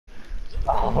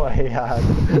Oh my god.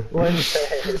 One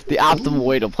hit. The optimal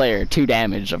way to play her, 2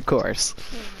 damage, of course.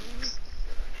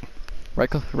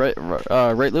 Right,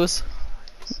 right, Lewis?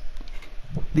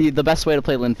 The best way to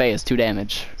play Lin Fei is 2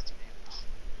 damage.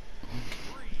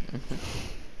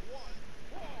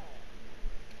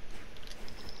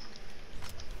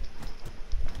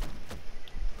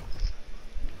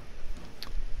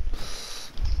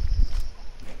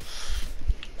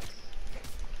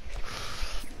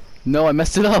 No, I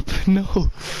messed it up. No.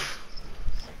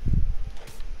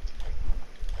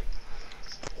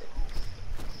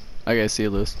 Okay, see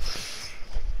you, Lewis.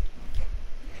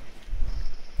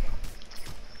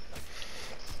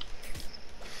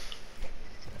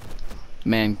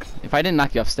 Man, if I didn't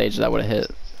knock you off stage, that would have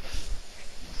hit.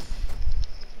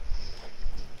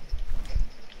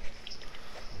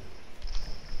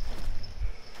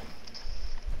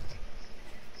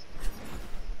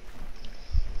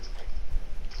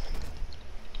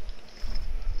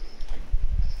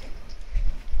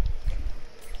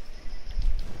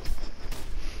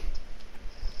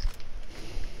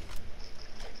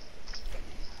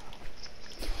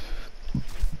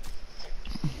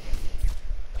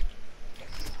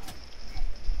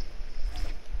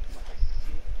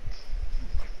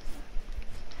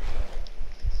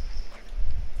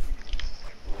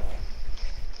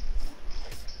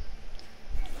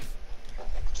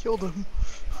 Killed him.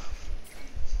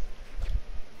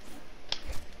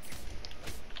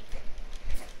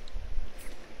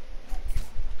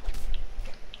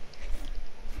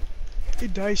 Hey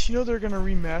Dice, you know they're gonna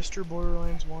remaster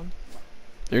Borderlands 1?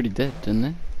 They already did, didn't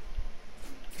they?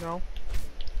 No?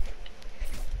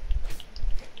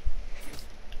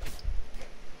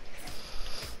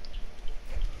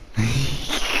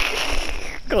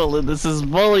 Colin, this is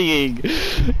bullying.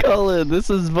 Colin, this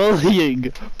is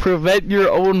bullying. Prevent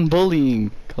your own bullying,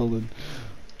 Colin.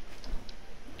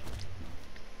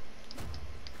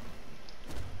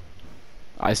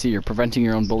 I see you're preventing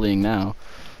your own bullying now.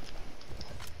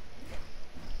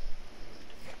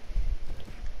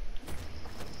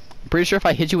 I'm pretty sure if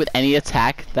I hit you with any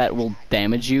attack that will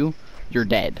damage you, you're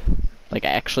dead. Like,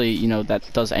 actually, you know,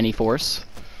 that does any force.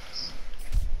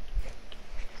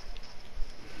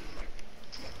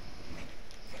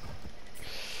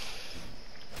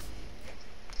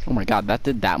 Oh my god, that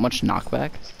did that much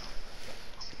knockback?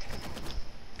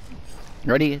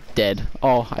 Ready? Dead.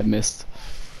 Oh, I missed.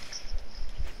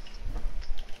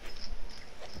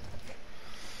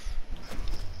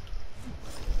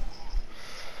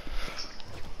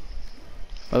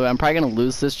 By the way, I'm probably gonna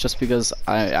lose this just because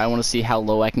I want to see how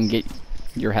low I can get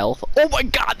your health. Oh my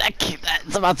god,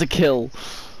 that's about to kill.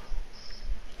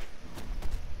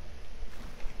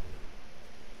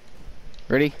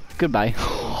 Ready? Goodbye.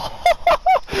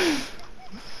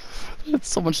 That's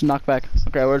so much knockback.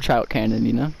 Okay, we're a trout cannon,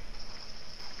 you know?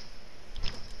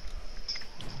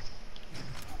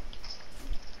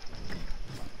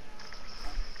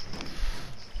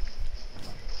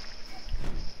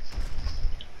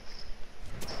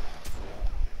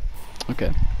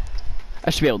 Okay. I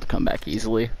should be able to come back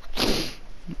easily. I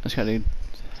just gotta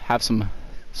have some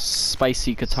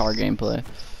spicy Katar gameplay.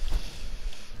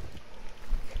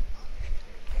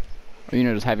 Or, you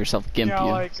know, just have yourself gimp Yeah,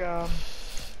 you.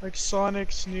 like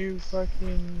Sonic's new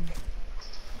fucking...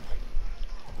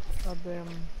 Goddamn...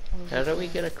 How do we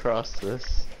get across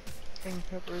this? King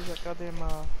Peppers, that goddamn,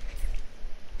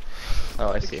 Oh,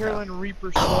 I the see Carolyn how.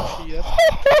 Reaper slushie, that's...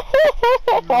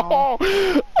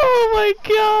 Oh my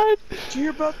god! Did you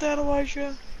hear about that,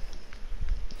 Elijah?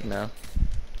 No.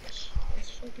 It's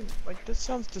fucking... Like, that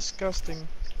sounds disgusting.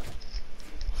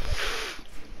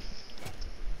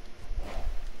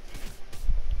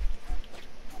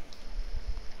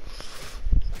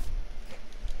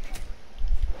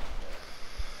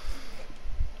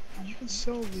 You can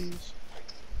sell these.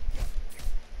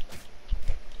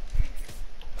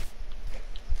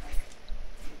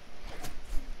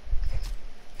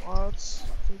 Let's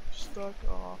keep stuck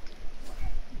off.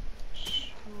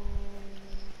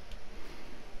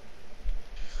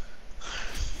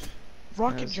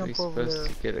 Rocket How's we jump over supposed there.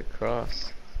 to get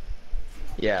across?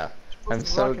 Yeah, Supposed I'm to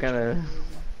so rocket gonna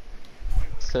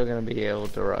jump be able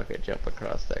to rocket jump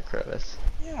across that crevice.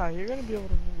 Yeah, you're gonna be able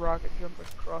to rocket jump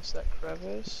across that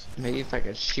crevice. Maybe if I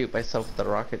could shoot myself with the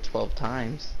rocket 12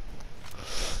 times.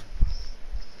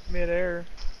 Mid-air.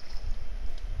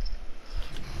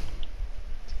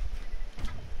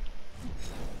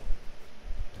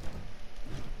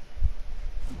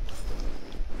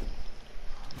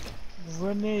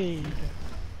 Grenade.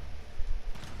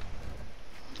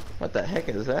 What the heck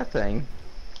is that thing?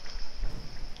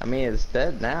 I mean, it's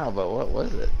dead now, but what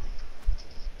was it?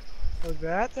 Oh,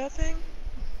 that thing?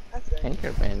 That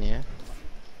Anchorman, yeah.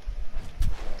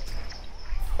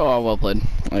 Oh, well played.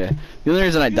 Okay. The only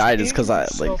reason I died is because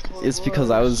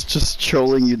I was just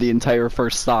trolling you the entire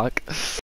first stock.